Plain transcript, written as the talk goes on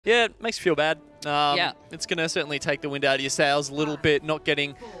Yeah, it makes you feel bad. Yeah. It's going to certainly take the wind out of your sails a little bit, not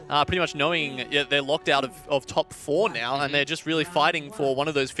getting, pretty much knowing they're locked out of top 4 now, and they're just really fighting for one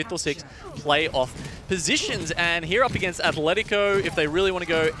of those 5th or 6th playoff positions. And here up against Athletico, if they really want to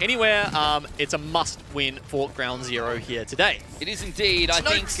go anywhere, it's a must-win for Ground Zero here today. It is indeed. I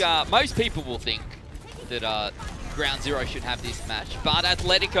think most people will think that Ground Zero should have this match, but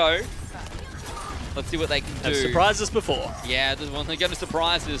Athletico, let's see what they can do. Have surprised us before. Yeah, they're going to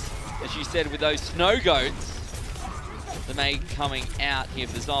surprise us, as you said, with those snow goats. They may coming out here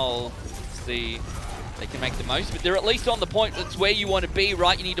for Zol. See they can make the most, but they're at least on the point. That's where you want to be,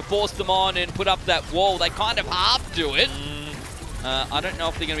 right? You need to force them on and put up that wall. They kind of half do it. I don't know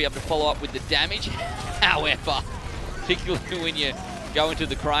if they're going to be able to follow up with the damage. However, particularly when you go into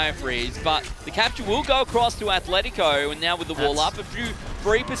the cryo freeze, but the capture will go across to Athletico, and now with the wall up, a few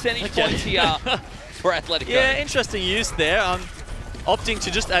 3 percentage points here for Athletico. Yeah, interesting use there. Opting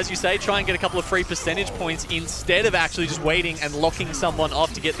to just, as you say, try and get a couple of free percentage points instead of actually just waiting and locking someone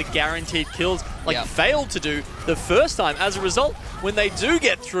off to get the guaranteed kills like you failed to do the first time. As a result, when they do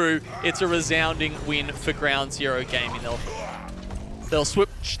get through, it's a resounding win for Ground Zero Gaming. They'll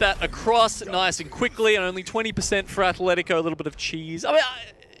switch that across nice and quickly, and only 20% for Athletico, a little bit of cheese. I mean,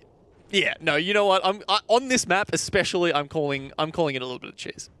 yeah, no, you know what? On this map especially, I'm calling it a little bit of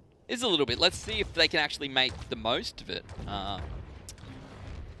cheese. It's a little bit. Let's see if they can actually make the most of it.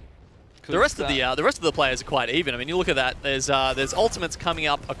 The rest of the players are quite even. I mean, you look at that. There's ultimates coming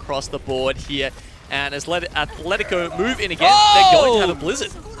up across the board here, and as Athletico move in again, they're going to have a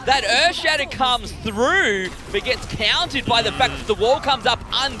blizzard. That Earth Shatter comes through, but gets countered by the fact that the wall comes up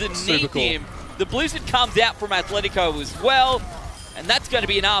underneath him. The blizzard comes out from Athletico as well, and that's going to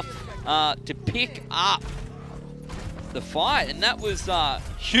be enough to pick up the fight. And that was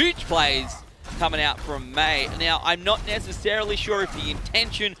huge plays coming out from May. Now, I'm not necessarily sure if the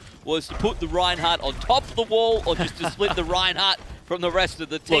intention was to put the Reinhardt on top of the wall or just to split the Reinhardt from the rest of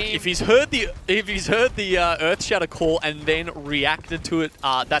the team. Look, if he's heard the Earth Shatter call and then reacted to it,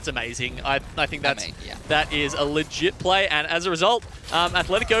 that's amazing. I think that is a legit play, and as a result,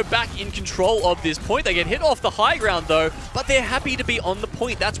 Athletico back in control of this point. They get hit off the high ground though, but they're happy to be on the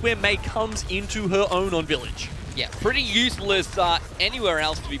point. That's where May comes into her own on Village. Yeah, pretty useless anywhere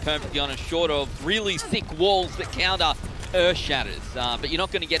else, to be perfectly honest, short of really thick walls that counter Earth Shatters. But you're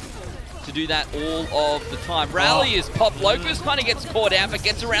not going to get to do that all of the time. Rally is Pop Locust, kind of gets caught out, but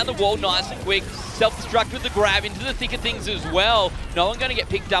gets around the wall nice and quick. Self-destruct with the grab into the thick of things as well. No one going to get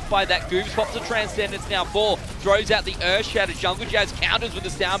picked up by that Goose. Pops the Transcendence now 4. Throws out the Earth Shatter. Jungle Jazz counters with the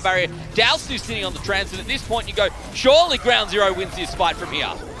sound barrier. Dowsu sitting on the Transcendence. At this point, you go, surely Ground Zero wins this fight from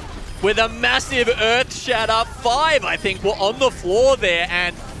here. With a massive Earth Shatter, 5, I think, were on the floor there,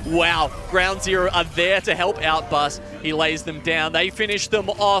 and wow, Ground Zero are there to help out Bus. He lays them down. They finish them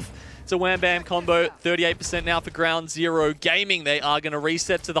off. It's a wham bam combo. 38% now for Ground Zero Gaming. They are going to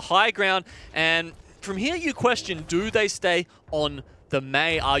reset to the high ground, and from here you question, do they stay on the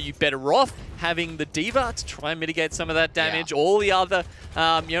May? Are you better off having the Diva to try and mitigate some of that damage? All the other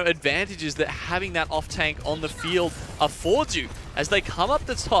advantages that having that off tank on the field affords you. As they come up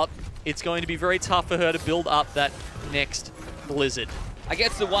the top, it's going to be very tough for her to build up that next blizzard. I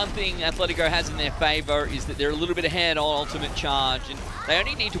guess the one thing Athletico has in their favor is that they're a little bit ahead on ultimate charge, and they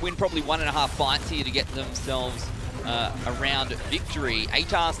only need to win probably 1.5 fights here to get themselves around victory.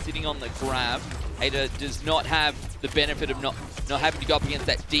 Atar sitting on the grab. Atar does not have the benefit of not having to go up against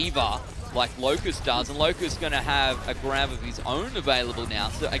that Diva like Locust does, and Locust's going to have a grab of his own available now.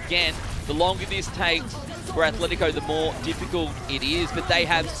 So again, the longer this takes for Athletico, the more difficult it is, but they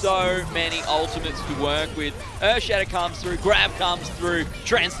have so many ultimates to work with. Earth Shatter comes through, grab comes through,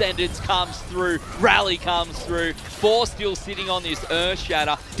 Transcendence comes through, Rally comes through, 4 still sitting on this Earth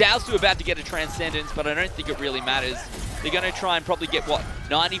Shatter. Dowsu about to get a Transcendence, but I don't think it really matters. They're going to try and probably get, what,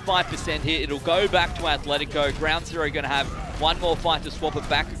 95% here. It'll go back to Athletico. Ground Zero going to have one more fight to swap it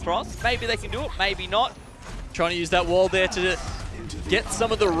back across. Maybe they can do it, maybe not. Trying to use that wall there to get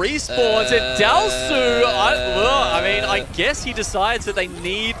some of the respawns. And Dowsu, I mean, I guess he decides that they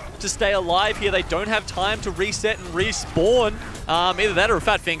need to stay alive here. They don't have time to reset and respawn. Either that or a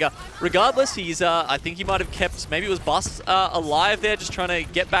fat finger. Regardless, he's, I think he might have kept, maybe it was Bus alive there, just trying to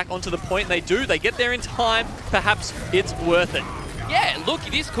get back onto the point. They do. They get there in time. Perhaps it's worth it. Yeah, look,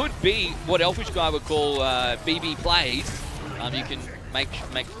 this could be what Elfishguy would call BB plays. You can make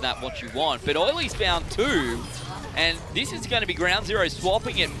that what you want. But Oily's found 2, and this is going to be Ground Zero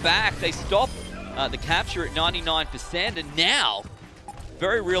swapping it back. They stop the capture at 99%, and now,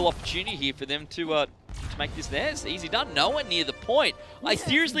 very real opportunity here for them to make this theirs. Easy done. No one near the point. I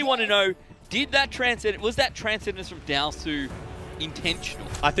seriously want to know, was that Transcendence from Dowsu intentional?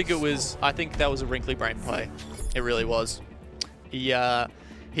 I think that was a wrinkly brain play. It really was. He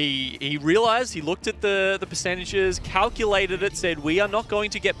realized, he looked at the percentages, calculated it, said, we are not going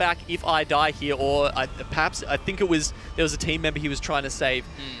to get back if I die here, or perhaps I think there was a team member he was trying to save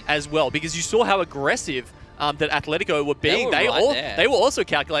as well, because you saw how aggressive that Athletico were being. They were also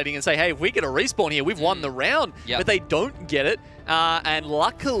calculating and say, hey, if we get a respawn here, we've won the round. But they don't get it. And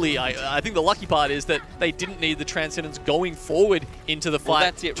luckily, I think the lucky part is that they didn't need the Transcendence going forward into the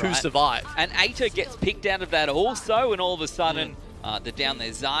fight to survive. And Aita gets picked out of that also, and all of a sudden, they're down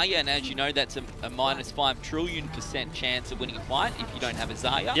there Zarya, and as you know, that's a minus 5 trillion% chance of winning a fight if you don't have a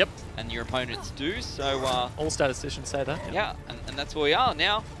Zarya. Yep. And your opponents do, so... all statisticians say that. Yeah, and that's where we are.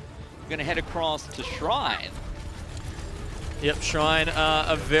 Now, we're going to head across to Shrine. Yep, Shrine,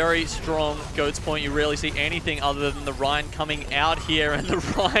 a very strong Goat's Point. You rarely see anything other than the Rhine coming out here, and the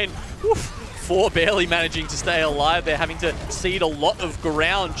Rhine, 4 barely managing to stay alive. They're having to cede a lot of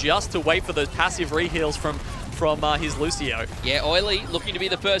ground just to wait for those passive reheals from his Lucio. Yeah, Oily looking to be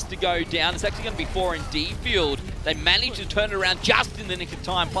the first to go down. It's actually going to be 4 in D field. They managed to turn it around just in the nick of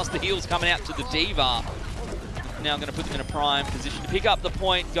time, plus the heals coming out to the D.Va. Now going to put them in a prime position to pick up the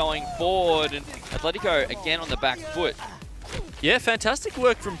point going forward, and Athletico again on the back foot. Yeah, fantastic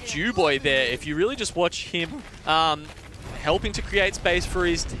work from Dewboy there. If you really just watch him helping to create space for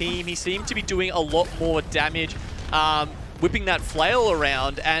his team, he seemed to be doing a lot more damage, whipping that flail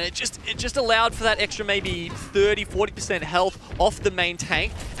around, and it just allowed for that extra maybe 30–40% health off the main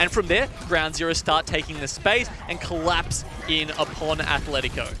tank, and from there, Ground Zero start taking the space and collapse in upon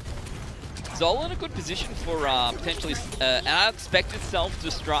Athletico. Zola in a good position for potentially an unexpected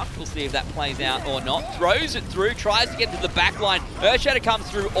self-destruct. We'll see if that plays out or not. Throws it through, tries to get to the back line. Earthshatter comes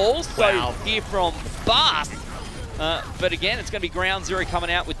through also here from Bast. But again, it's going to be Ground Zero coming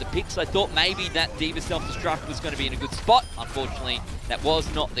out with the picks. I thought maybe that D.Va self-destruct was going to be in a good spot. Unfortunately, that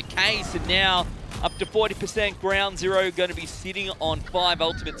was not the case. And now, up to 40%, Ground Zero going to be sitting on 5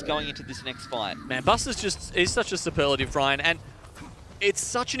 ultimates going into this next fight. Man, Bust is such a superlative, Ryan, and it's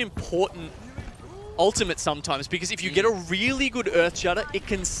such an important ultimate sometimes, because if you get a really good Earthshatter, it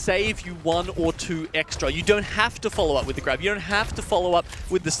can save you 1 or 2 extra. You don't have to follow up with the grab. You don't have to follow up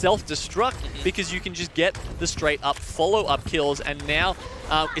with the self-destruct, because you can just get the straight-up follow-up kills. And now,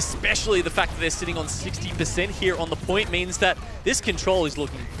 especially the fact that they're sitting on 60% here on the point, means that this control is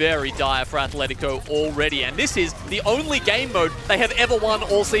looking very dire for Athletico already. And this is the only game mode they have ever won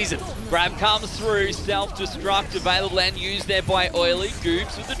all season. Grab comes through, self-destruct available and used there by Oily.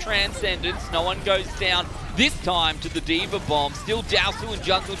 Goobs with the Transcendence. No one goes down this time to the D.Va bomb. Still Dowsel and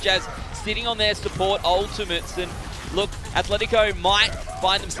Jungle Jazz sitting on their support ultimates. And look, Athletico might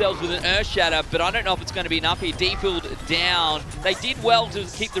find themselves with an Earthshatter, but I don't know if it's going to be enough here. D-Field down. They did well to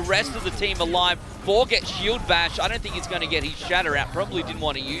keep the rest of the team alive. 4 gets Shield Bash. I don't think he's going to get his Shatter out. Probably didn't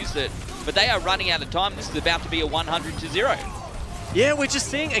want to use it, but they are running out of time. This is about to be a 100-0. Yeah, we're just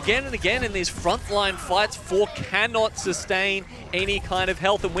seeing again and again in these frontline fights, 4 cannot sustain any kind of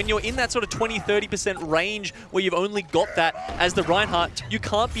health. And when you're in that sort of 20–30% range where you've only got that as the Reinhardt, you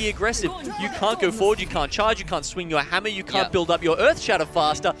can't be aggressive. You can't go forward, you can't charge, you can't swing your hammer, you can't build up your Earthshatter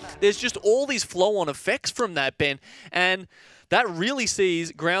faster. There's just all these flow-on effects from that, Ben. And that really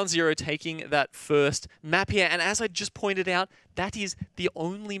sees Ground Zero taking that first map here. And as I just pointed out, that is the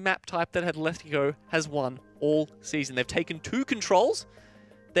only map type that Athletico has won all season. They've taken 2 controls.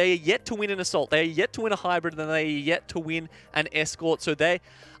 They are yet to win an assault. They are yet to win a hybrid, and they are yet to win an escort. So there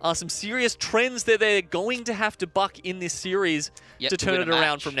are some serious trends that they're going to have to buck in this series to turn it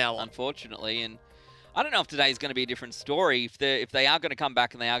around from now on. Unfortunately, and I don't know if today is going to be a different story. If they are going to come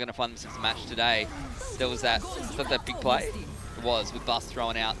back and they are going to find themselves a match today, there was that big play. It was with Bust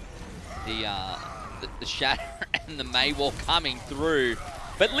throwing out the Shatter and the Maywall coming through.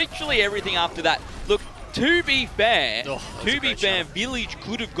 But literally everything after that. Look, to be fair, Village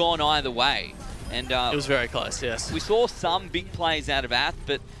could have gone either way. And it was very close, yes. We saw some big plays out of Ath,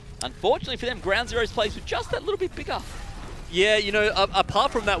 but unfortunately for them, Ground Zero's plays were just that little bit bigger. Yeah, you know,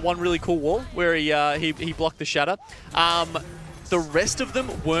 apart from that one really cool wall where he blocked the Shatter, the rest of them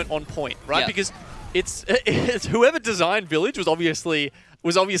weren't on point, right? Because it's whoever designed Village was obviously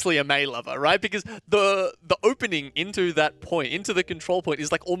a Mei lover, right? Because the opening into that point, into the control point,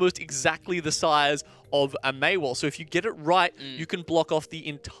 is like almost exactly the size of a Mei wall. So if you get it right, you can block off the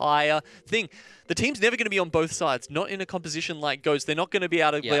entire thing. The team's never going to be on both sides, not in a composition like Ghost. They're not going to be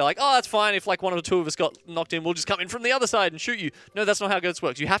able to be like, oh, that's fine. If like 1 or 2 of us got knocked in, we'll just come in from the other side and shoot you. No, that's not how Ghost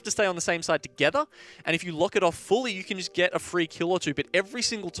works. You have to stay on the same side together. And if you lock it off fully, you can just get a free kill or 2. But every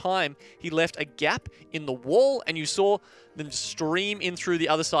single time he left a gap in the wall, and you saw then just stream in through the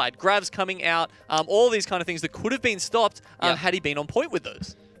other side. Grabs coming out, all these kind of things that could have been stopped had he been on point with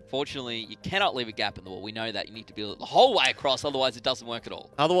those. Fortunately, you cannot leave a gap in the wall. We know that. You need to build it the whole way across, otherwise it doesn't work at all.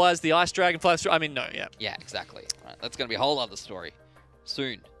 Otherwise, the Ice Dragon flies through. I mean, no, yeah. Yeah, exactly. Right, that's going to be a whole other story.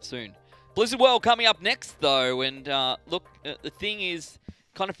 Soon. Blizzard World coming up next, though. And look, the thing is,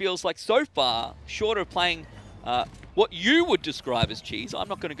 kind of feels like so far, short of playing what you would describe as cheese. I'm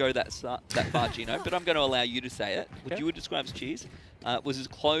not going to go that far, Gino, but I'm going to allow you to say it. What you would describe as cheese was as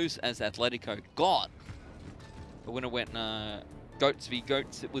close as Athletico got. But when it went Goats v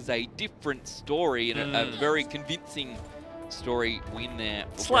Goats, it was a different story and a very convincing story win there.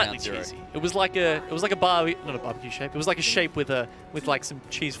 Slightly cheesy. It was like a not a barbecue shape. It was like a shape with like some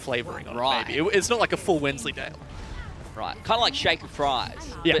cheese flavoring on it. Maybe it's not like a full Wensleydale. Right, kind of like shaker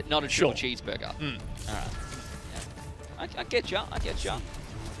fries, but not a triple cheeseburger. All right. Yeah. I get you.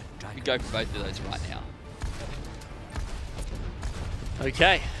 We go for both of those right now.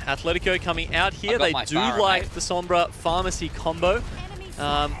 Okay, Athletico coming out here. They do like the Sombra Pharmacy combo.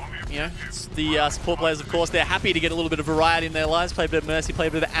 You know, the support players, of course, they're happy to get a little bit of variety in their lives. Play a bit of Mercy, play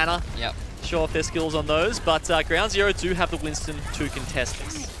a bit of Anna. Yep. Show off their skills on those. But Ground Zero do have the Winston to contest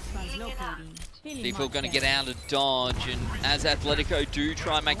this. Default going to get out of dodge, and as Athletico do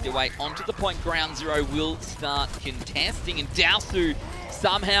try and make their way onto the point, Ground Zero will start contesting, and Dowsu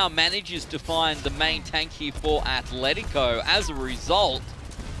somehow manages to find the main tank here for Athletico. As a result,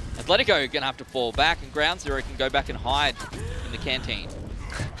 Athletico are going to have to fall back, and Ground Zero can go back and hide in the canteen.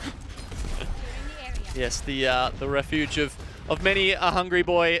 Yes, the refuge of many a hungry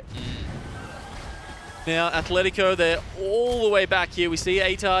boy. Now, Athletico, they're all the way back here. We see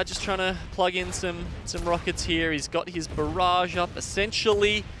Atar just trying to plug in some rockets here. He's got his barrage up,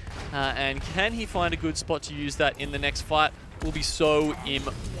 essentially. And can he find a good spot to use that in the next fight will be so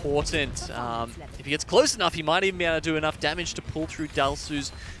important. If he gets close enough, he might even be able to do enough damage to pull through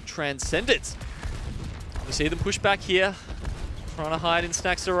Dalsu's Transcendence. We see them push back here, trying to hide in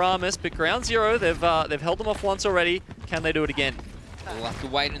Snaxaramus, but Ground Zero, they've held them off once already. Can they do it again? We'll have to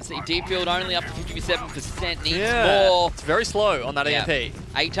wait and see. Deep field only up to 57%. Needs yeah, more. It's very slow on that EMP.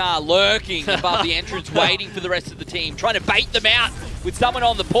 Atar lurking above the entrance, waiting for the rest of the team. Trying to bait them out with someone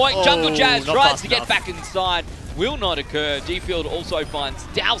on the point. Oh, Jungle Jazz tries to enough. get back inside. Will not occur. Deep field also finds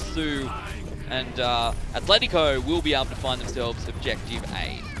Dalsu. And Athletico will be able to find themselves objective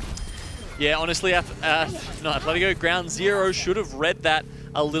A. Yeah, honestly, Athletico Ground Zero should have read that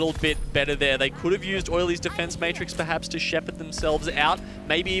a little bit better there. They could have used Oily's defense matrix perhaps to shepherd themselves out,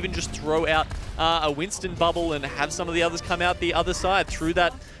 maybe even just throw out a Winston bubble and have some of the others come out the other side through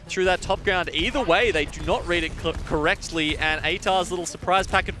that top ground. Either way, they do not read it correctly, and Atar's little surprise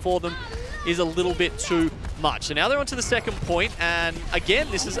packet for them is a little bit too much. So now they're onto the second point, and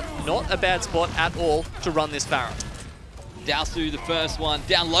again, this is not a bad spot at all to run this Pharah. Dowsu, the first one.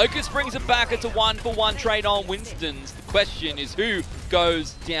 Down Locust brings it back. It's a 1-for-1 trade on Winston's. The question is who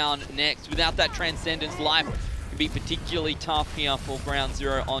goes down next. Without that Transcendence, life can be particularly tough here for Ground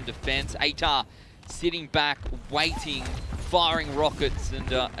Zero on defense. Atar sitting back, waiting, firing rockets,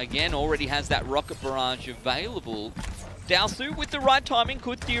 and again, already has that rocket barrage available. Dowsu, with the right timing,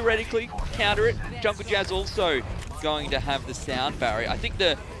 could theoretically counter it. Jungle Jazz also going to have the sound barrier. I think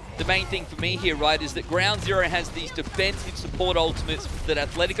the main thing for me here, right, is that Ground Zero has these defensive support ultimates that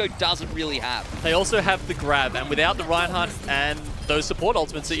Athletico doesn't really have. They also have the grab, and without the Reinhardt and those support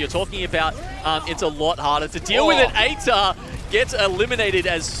ultimates that you're talking about, it's a lot harder to deal with it. Atar gets eliminated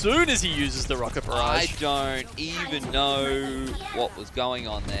as soon as he uses the rocket barrage. I don't even know what was going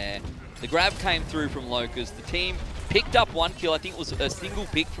on there. The grab came through from Locust. The team picked up one kill. I think it was a single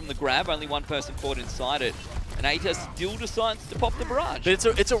pick from the grab. Only one person caught inside it. And Atar still decides to pop the barrage. But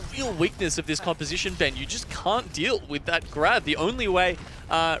it's a real weakness of this composition, Ben. You just can't deal with that grab. The only way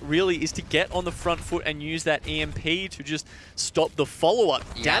really is to get on the front foot and use that EMP to just stop the follow-up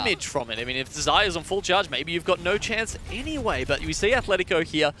damage from it. I mean, if Desire's on full charge, maybe you've got no chance anyway. But we see Athletico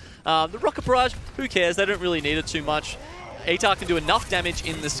here. The rocket barrage, who cares? They don't really need it too much. Atar can do enough damage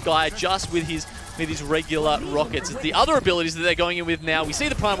in the sky just with his regular rockets. It's the other abilities that they're going in with now. We see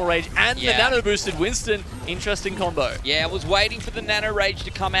the Primal Rage and the Nano Boosted Winston. Interesting combo. Yeah, I was waiting for the Nano Rage to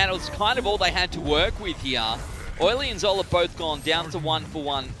come out. It was kind of all they had to work with here. Oily and Zola both gone down to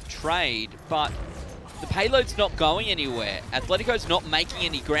 1-for-1 trade, but the payload's not going anywhere. Atletico's not making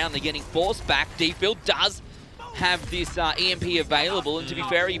any ground. They're getting forced back. Deepfield does have this EMP available, and to be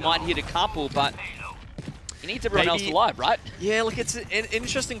fair, he might hit a couple, but he needs everyone else alive, right? Yeah, look, it's an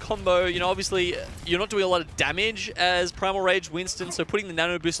interesting combo. You know, obviously, you're not doing a lot of damage as Primal Rage Winston, so putting the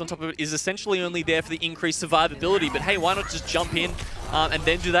Nano Boost on top of it is essentially only there for the increased survivability. But hey, why not just jump in, and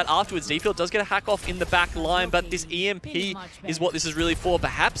then do that afterwards. Defield does get a hack off in the back line, but this EMP is what this is really for.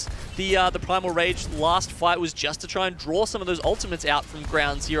 Perhaps the Primal Rage last fight was just to try and draw some of those ultimates out from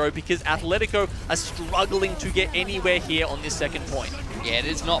Ground Zero, because Athletico are struggling to get anywhere here on this second point. Yeah, it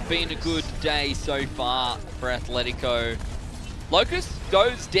has not been a good day so far for Athletico. Locust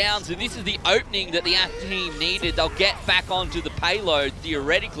goes down, so this is the opening that the team needed. They'll get back onto the payload,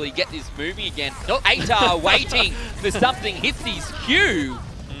 theoretically, get this moving again. Atar waiting for something, hits his Q,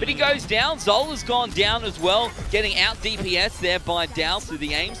 but he goes down. Zola's gone down as well, getting out DPS there by Douse through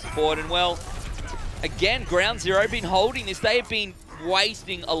the aim support. And well, again, Ground Zero been holding this. They have been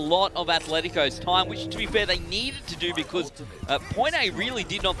wasting a lot of Atletico's time, which, to be fair, they needed to do, because point A really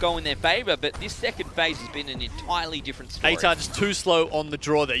did not go in their favor, but this second phase has been an entirely different story. Atar just too slow on the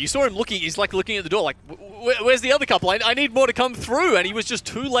draw there. You saw him looking, he's like looking at the door like, where's the other couple? I need more to come through, and he was just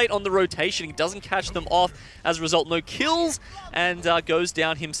too late on the rotation. He doesn't catch them off. As a result, no kills, and goes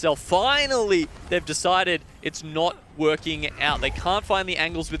down himself. Finally, they've decided it's not working out. They can't find the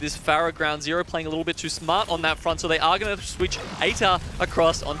angles with this Pharah. Ground Zero playing a little bit too smart on that front, so they are going to switch Atar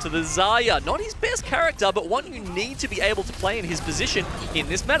across onto the Zarya. Not his best character, but one you need to be able to play in his position in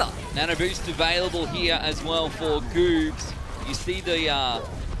this meta. Nano Boost available here as well for Goobs. You see the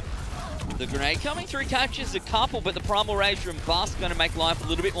grenade coming through, catches a couple, but the Primal Rage from Bus going to make life a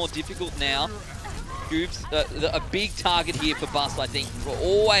little bit more difficult now. Goobs, a big target here for Bus, I think. We're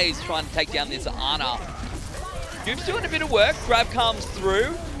always trying to take down this Ana. Goobs doing a bit of work. Grab comes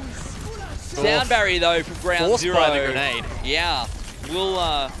through. Sound barrier though from Ground Zero. By the grenade. Yeah,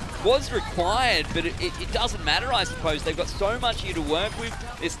 was required, but it doesn't matter, I suppose. They've got so much here to work with.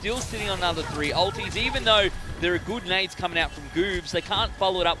 They're still sitting on another 3 ultis. Even though there are good nades coming out from Goobs, they can't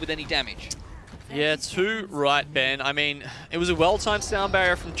follow it up with any damage. Yeah, too right, Ben. I mean, it was a well-timed sound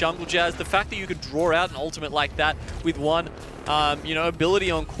barrier from Jungle Jazz. The fact that you could draw out an ultimate like that with one,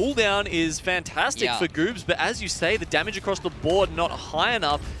 ability on cooldown is fantastic for Goobs. But as you say, the damage across the board not high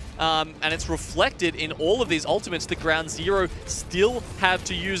enough, and it's reflected in all of these ultimates that Ground Zero still have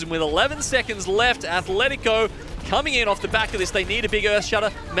to use. And with 11 seconds left, Athletico coming in off the back of this. They need a big Earth Shudder.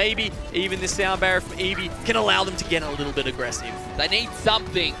 Maybe even this sound barrier from Eevee can allow them to get a little bit aggressive. They need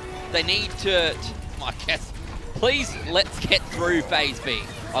something. They need to, I guess, please let's get through Phase B.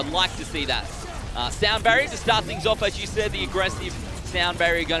 I'd like to see that. Sound barrier to start things off, as you said, the aggressive sound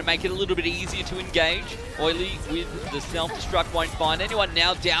barrier going to make it a little bit easier to engage. Oily with the self-destruct won't find anyone.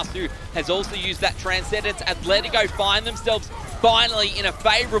 Now Dowsu has also used that Transcendence. Athletico find themselves finally in a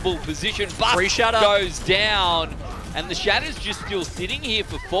favorable position. Buff goes down, and the Shadow's just still sitting here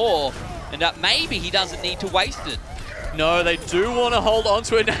for 4, and maybe he doesn't need to waste it. No, they do want to hold on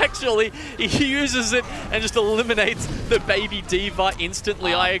to it. Actually, he uses it and just eliminates the baby D.Va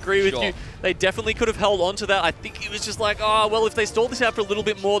instantly. I agree with you. They definitely could have held on to that. I think he was just like, oh, well, if they stall this out for a little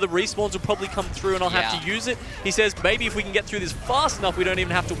bit more, the respawns will probably come through and I'll have to use it. He says, maybe if we can get through this fast enough, we don't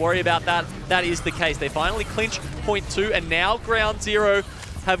even have to worry about that. That is the case. They finally clinch point 2, and now Ground Zero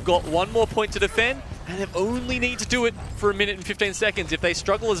have got 1 more point to defend. And they only need to do it for 1 minute and 15 seconds. If they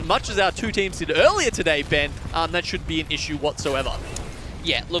struggle as much as our 2 teams did earlier today, Ben, that should be an issue whatsoever.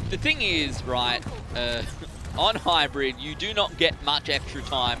 Yeah, look, the thing is, right, on Hybrid, you do not get much extra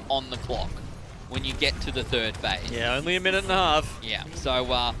time on the clock when you get to the 3rd phase. Yeah, only 1.5 minutes. Yeah,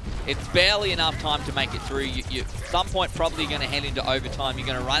 so it's barely enough time to make it through. You at some point probably going to head into overtime. You're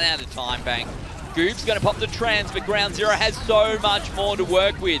going to run out of time bank. Goob's going to pop the trans, but Ground Zero has so much more to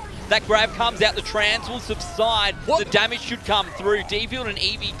work with. That grab comes out, the trans will subside. The damage should come through. Defield and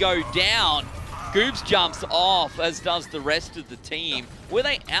Eevee go down. Goobs jumps off, as does the rest of the team. Were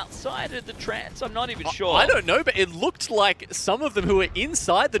they outside of the trance? I'm not even sure. I don't know, but it looked like some of them who were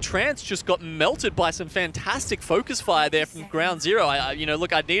inside the trance just got melted by some fantastic focus fire there from Ground Zero.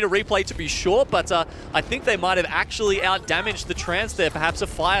 Look, I'd need a replay to be sure, but I think they might have actually out-damaged the trance there. Perhaps a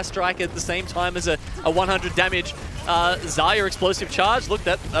fire strike at the same time as a 100 damage Zarya explosive charge. Look,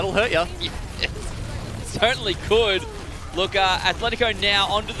 that'll hurt you. Yeah, certainly could. Look, Athletico now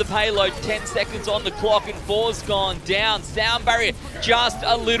onto the payload, 10 seconds on the clock, and 4's gone down. Sound barrier just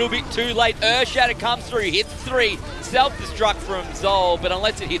a little bit too late. Earth Shatter comes through, hits 3. Self-destruct from Zol, but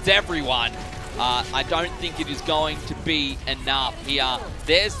unless it hits everyone, I don't think it is going to be enough here.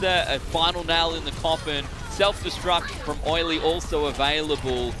 There's the final nail in the coffin. Self-destruct from Oily also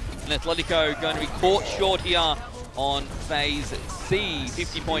available. And Athletico going to be caught short here on Phase C,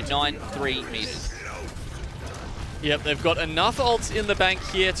 50.93 meters. Yep, they've got enough ults in the bank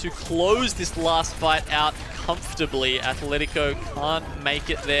here to close this last fight out comfortably. Athletico can't make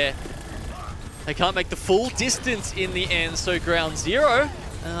it there. They can't make the full distance in the end, so Ground Zero,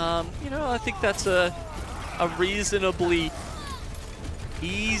 I think that's a reasonably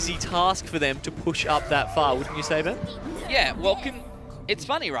easy task for them to push up that far, wouldn't you say, Ben? Yeah, well, it's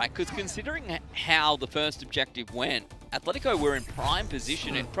funny, right? Because considering how the first objective went, Athletico were in prime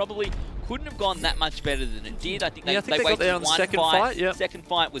position. It probably couldn't have gone that much better than it did. I think they got there on the second fight. Yep. Second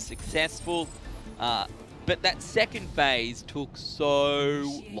fight was successful. But that second phase took so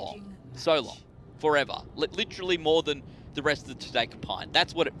long. Forever. Literally more than the rest of the today combined.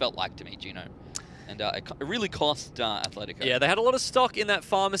 That's what it felt like to me, Genome. And it really cost Athletico. Yeah, they had a lot of stock in that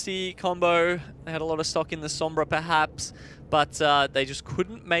pharmacy combo. They had a lot of stock in the Sombra, perhaps. But they just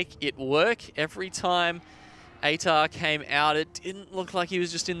couldn't make it work. Every time Atar came out, it didn't look like he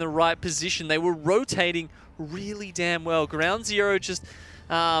was just in the right position. They were rotating really damn well. Ground Zero just,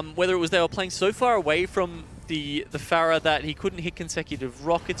 whether it was they were playing so far away from the Pharah that he couldn't hit consecutive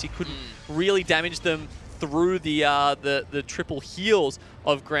rockets, he couldn't really damage them through the triple heals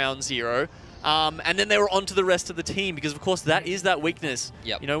of Ground Zero. And then they were on to the rest of the team because, of course, that is that weakness.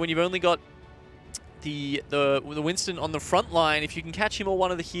 Yep. You know, when you've only got the Winston on the front line, if you can catch him or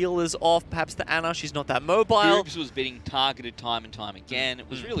one of the healers off, perhaps the Anna, she's not that mobile. Goobs was being targeted time and time again. It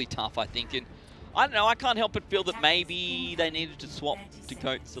was really tough, I think. And I don't know, I can't help but feel that maybe they needed to swap to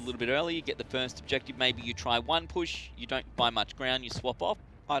Goats a little bit earlier, get the first objective. Maybe you try one push, you don't buy much ground, you swap off.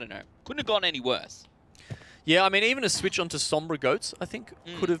 I don't know. Couldn't have gone any worse. Yeah, I mean, even a switch onto Sombra Goats, I think,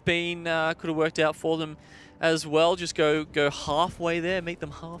 could have worked out for them as well. Just go halfway there, meet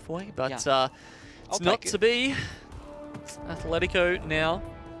them halfway. But it's not to be. Atletico now,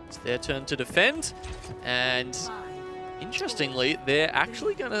 it's their turn to defend. And interestingly, they're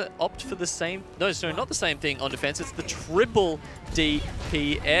actually going to opt for the same... No, sorry, not the same thing on defense. It's the triple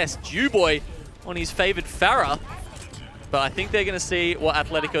DPS. Dewboy on his favored Pharah. But I think they're going to see what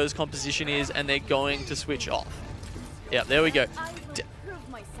Atletico's composition is, and they're going to switch off. Yeah, there we go.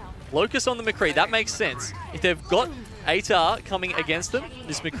 Locust on the McCree, that makes sense. If they've got Atar coming against them,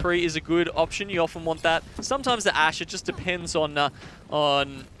 this McCree is a good option. You often want that. Sometimes the Ashe, it just depends on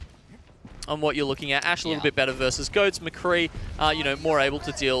what you're looking at. Ashe a little bit better versus Goats. McCree, you know, more able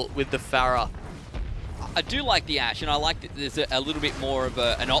to deal with the Pharah. I do like the Ashe, and I like that there's a little bit more of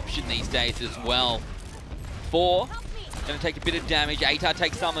an option these days as well. 4. Going to take a bit of damage. Atar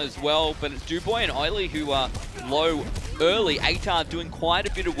takes some as well, but it's Dewboy and Oily who are low early. Atar doing quite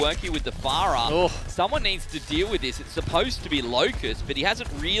a bit of work here with the Pharah. Oh. Someone needs to deal with this. It's supposed to be Locust, but he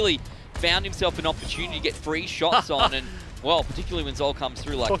hasn't really found himself an opportunity to get free shots on, and, well, particularly when Zol comes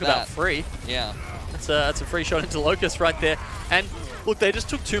through like that. Talk about free. Yeah. That's a free shot into Locust right there. And look, they just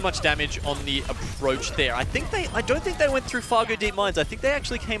took too much damage on the approach there. I don't think they went through Fargo Deep Mines. I think they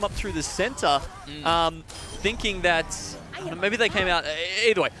actually came up through the center, thinking that maybe they came out.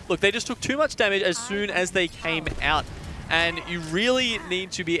 Either way, look, they just took too much damage as soon as they came out. And you really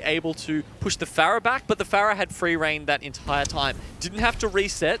need to be able to push the Pharah back, but the Pharah had free reign that entire time. Didn't have to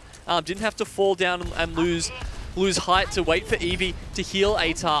reset, didn't have to fall down and lose height to wait for Eevee to heal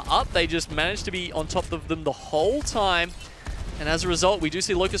Atar up. They just managed to be on top of them the whole time. And as a result, we do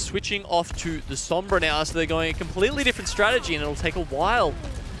see Locust switching off to the Sombra now, so they're going a completely different strategy, and it'll take a while,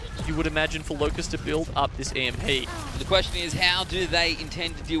 you would imagine, for Locust to build up this EMP. The question is, how do they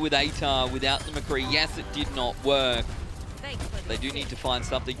intend to deal with Atar without the McCree? Yes, it did not work. They do need to find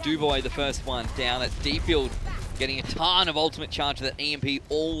something. Dewboy, the first one down. That's D-Field getting a ton of ultimate charge. That EMP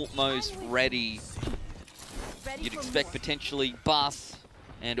almost ready. You'd expect potentially Bus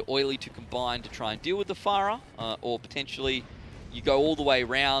and Oily to combine to try and deal with the Pharah, or potentially you go all the way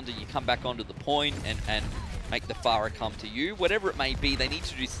around and you come back onto the point and make the Pharah come to you. Whatever it may be, they need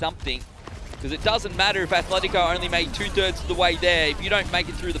to do something, because it doesn't matter if Athletico only made 2/3 of the way there. If you don't make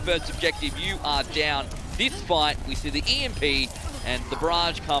it through the first objective, you are down. This fight, we see the EMP and the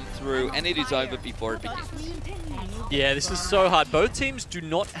barrage come through, and it is over before it begins. Yeah, this is so hard. Both teams do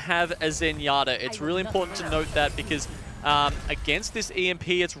not have a Zenyatta. It's really important to note that, because against this EMP,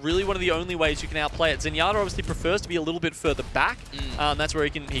 it's really one of the only ways you can outplay it. Zenyatta obviously prefers to be a little bit further back. That's where he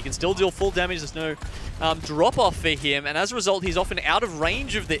can still deal full damage. There's no drop-off for him, and as a result, he's often out of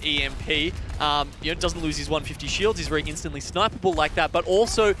range of the EMP. You know, doesn't lose his 150 shields. He's very instantly snipeable like that, but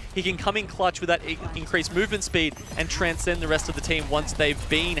also he can come in clutch with that increased movement speed and transcend the rest of the team once they've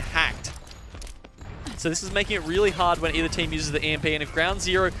been hacked. So this is making it really hard when either team uses the EMP, and if Ground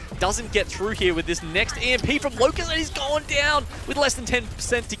Zero doesn't get through here with this next EMP from Locust, and he's gone down with less than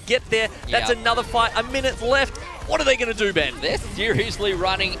 10% to get there. That's another fight, a minute left. What are they going to do, Ben? They're seriously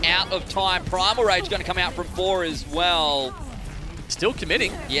running out of time. Primal Rage going to come out from 4 as well. Still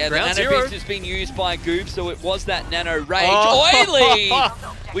committing. Yeah, Ground the Zero Nano Beast has been used by Goob, so it was that Nano Rage. Oily!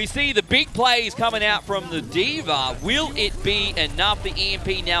 We see the big plays coming out from the Diva. Will it be enough? The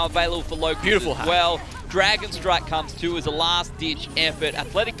EMP now available for Locust as well. Dragon Strike comes too as a last-ditch effort.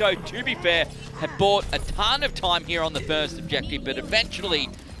 Athletico, to be fair, had bought a ton of time here on the first objective, but eventually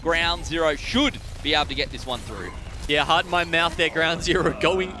Ground Zero should be able to get this one through. Yeah, heart in my mouth there, Ground Zero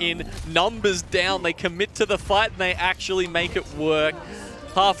going in, numbers down. They commit to the fight and they actually make it work.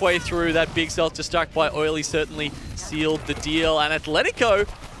 Halfway through, that big self-destruct by Oily certainly sealed the deal. And Athletico,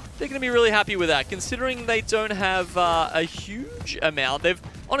 they're going to be really happy with that, considering they don't have a huge amount.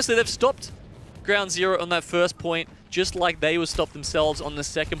 Honestly, they've stopped Ground Zero on that first point, just like they were stopped themselves on the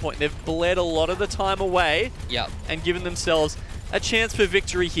second point. They've bled a lot of the time away and given themselves a chance for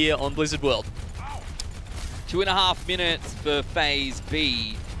victory here on Blizzard World. 2.5 minutes for Phase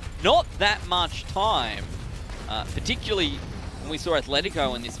B. Not that much time, particularly when we saw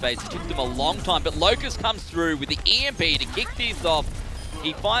Athletico in this phase. It took them a long time, but Locust comes through with the EMP to kick this off.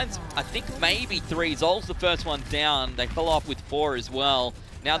 He finds, I think, maybe 3. Zol's the first one down. They follow up with 4 as well.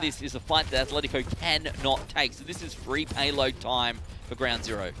 Now this is a fight that Athletico cannot take, so this is free payload time for Ground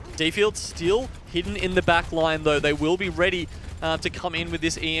Zero. D-Field still hidden in the back line, though. They will be ready to come in with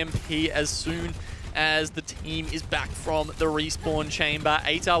this EMP as soon as the team is back from the respawn chamber.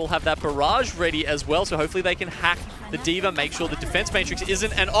 ATAR will have that barrage ready as well, so hopefully they can hack the Diva, make sure the defense matrix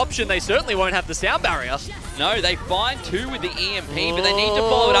isn't an option. They certainly won't have the sound barrier. No, they find 2 with the EMP, but they need to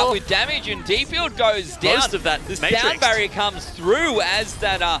follow it up with damage, and D-Field goes down. Most of that the sound barrier comes through as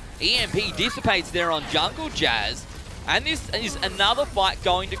that EMP dissipates there on Jungle Jazz. And this is another fight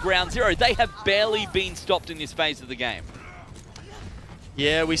going to Ground Zero. They have barely been stopped in this phase of the game.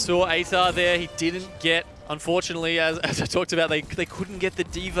 Yeah, we saw ATAR there. He didn't get, unfortunately, as I talked about, they couldn't get the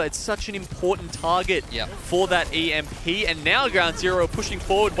Diva. It's such an important target for that EMP. And now Ground Zero are pushing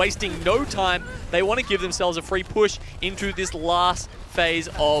forward, wasting no time. They want to give themselves a free push into this last phase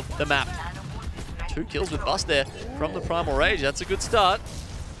of the map. 2 kills with Bust there from the Primal Rage. That's a good start.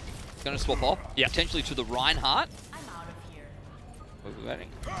 It's going to swap off, potentially to the Reinhardt.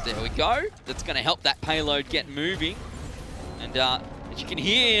 There we go. That's going to help that payload get moving. And as you can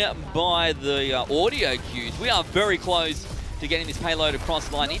hear by the audio cues, we are very close to getting this payload across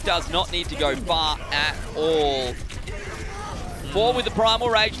the line. It does not need to go far at all. 4 with the Primal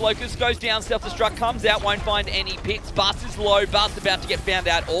Rage. Locust goes down, self-destruct, comes out, won't find any picks. Bust is low, Bust about to get found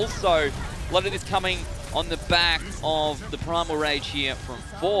out also. A lot of this coming on the back of the Primal Rage here from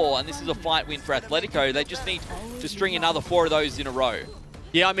 4, and this is a fight win for Athletico. They just need to string another 4 of those in a row.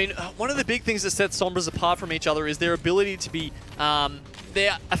 Yeah, I mean, one of the big things that sets Sombras apart from each other is their ability to be,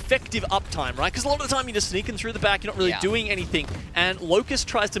 their effective uptime, right? Because a lot of the time you're just sneaking through the back, you're not really doing anything. And Locust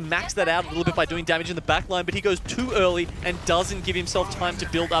tries to max that out a little bit by doing damage in the back line, but he goes too early and doesn't give himself time to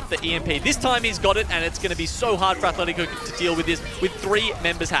build up the EMP. This time he's got it, and it's going to be so hard for Athletico to deal with this with 3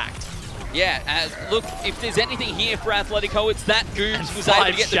 members hacked. Yeah, look, if there's anything here for Athletico, it's that Goobs was able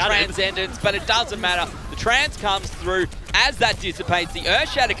to get the Transcendence, but it doesn't matter. The Trans comes through. As that dissipates, the Earth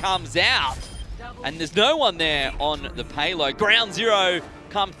Shatter comes out, and there's no one there on the payload. Ground Zero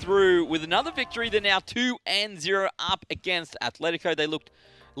come through with another victory. They're now 2-0 up against Athletico. They looked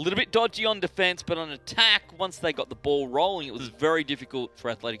a little bit dodgy on defense, but on attack, once they got the ball rolling, it was very difficult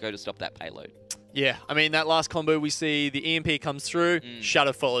for Athletico to stop that payload. Yeah, I mean, that last combo, we see the EMP comes through,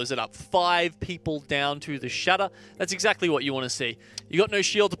 Shatter follows it up. 5 people down to the Shatter. That's exactly what you want to see. You got no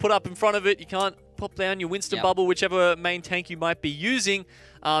shield to put up in front of it. You can't pop down your Winston bubble, whichever main tank you might be using.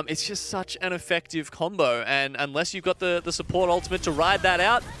 It's just such an effective combo, and unless you've got the support ultimate to ride that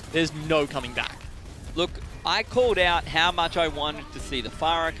out, there's no coming back. Look, I called out how much I wanted to see the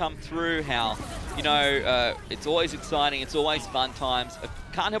Pharah come through, how, you know, it's always exciting, it's always fun times. I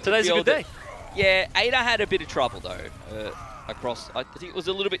can't help but feel Today's a good day. Yeah, Ada had a bit of trouble, though, across. I think it was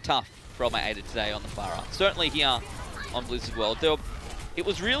a little bit tough for my Ada today on the Pharah. Certainly here on Blizzard World. It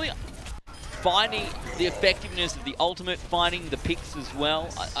was really finding the effectiveness of the ultimate, finding the picks as well.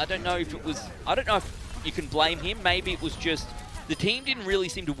 I don't know if it was... I don't know if you can blame him. Maybe it was just the team didn't really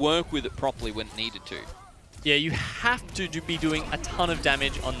seem to work with it properly when it needed to. Yeah, you have to be doing a ton of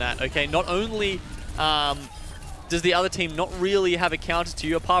damage on that, okay? Not only... does the other team not really have a counter to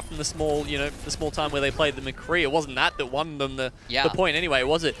you, apart from the small, you know, the small time where they played the McCree? It wasn't that won them the point anyway,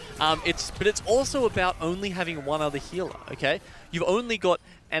 was it? But it's also about only having one other healer, okay? You've only got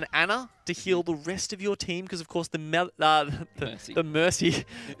an Ana to heal the rest of your team, because of course the Mercy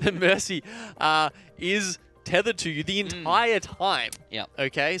is tethered to you the entire time. Yeah.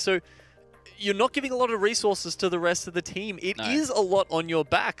 Okay, so you're not giving a lot of resources to the rest of the team. It is a lot on your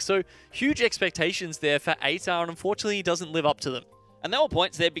back. So huge expectations there for ATAR, and unfortunately he doesn't live up to them. And there were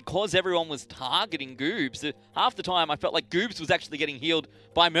points there because everyone was targeting Goobs. Half the time, I felt like Goobs was actually getting healed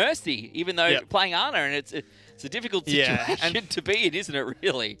by Mercy, even though playing Ana, and it's a difficult situation to be in, isn't it,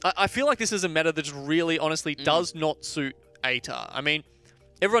 really? I feel like this is a meta that just really, honestly, does not suit Atar. I mean,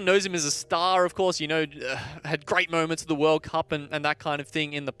 everyone knows him as a star, of course, you know, had great moments at the World Cup and that kind of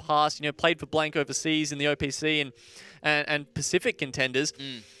thing in the past, you know, played for blank overseas in the OPC and Pacific Contenders.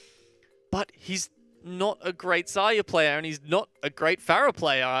 But he's not a great Zarya player, and he's not a great Pharah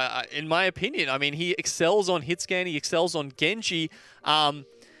player, in my opinion. I mean, he excels on hitscan, he excels on Genji,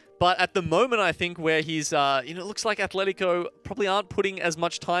 but at the moment, I think where he's, you know, it looks like Athletico probably aren't putting as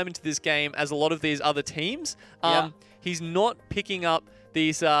much time into this game as a lot of these other teams. He's not picking up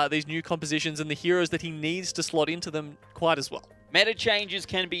these new compositions and the heroes that he needs to slot into them quite as well. Meta changes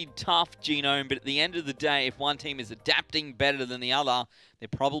can be tough, Genome, but at the end of the day, if one team is adapting better than the other, they're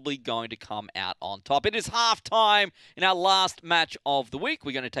probably going to come out on top. It is halftime in our last match of the week.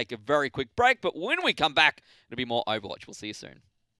 We're going to take a very quick break, but when we come back, it'll be more Overwatch. We'll see you soon.